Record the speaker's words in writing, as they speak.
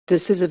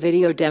This is a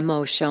video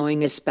demo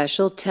showing a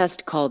special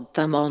test called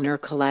thumb ulnar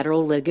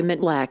collateral ligament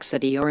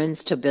laxity or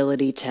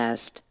instability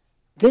test.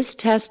 This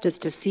test is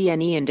to see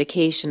any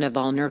indication of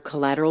ulnar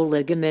collateral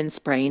ligament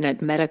sprain at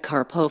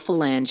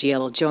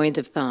metacarpophalangeal joint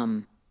of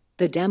thumb.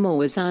 The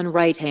demo is on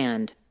right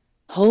hand.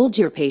 Hold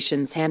your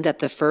patient's hand at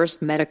the first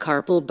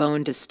metacarpal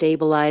bone to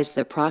stabilize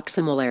the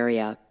proximal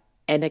area,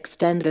 and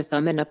extend the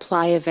thumb and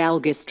apply a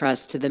valgus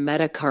truss to the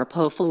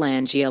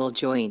metacarpophalangeal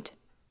joint.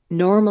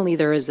 Normally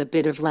there is a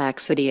bit of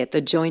laxity at the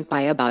joint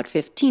by about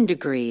 15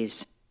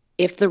 degrees.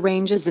 If the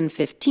range is in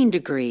 15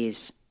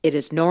 degrees, it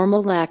is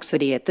normal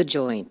laxity at the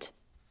joint.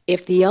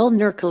 If the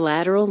ulnar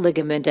collateral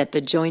ligament at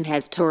the joint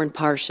has torn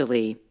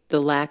partially,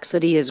 the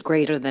laxity is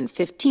greater than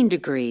 15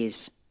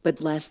 degrees,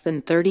 but less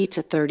than 30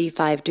 to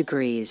 35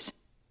 degrees.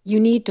 You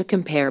need to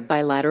compare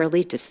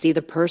bilaterally to see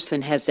the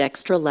person has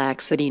extra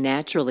laxity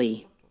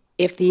naturally.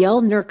 If the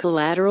ulnar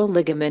collateral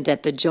ligament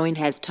at the joint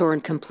has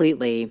torn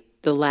completely,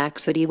 the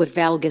laxity with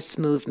valgus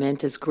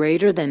movement is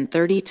greater than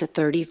 30 to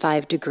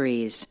 35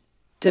 degrees.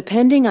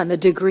 Depending on the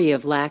degree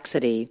of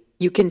laxity,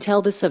 you can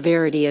tell the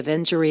severity of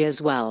injury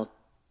as well.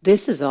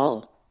 This is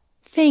all.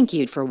 Thank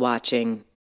you for watching.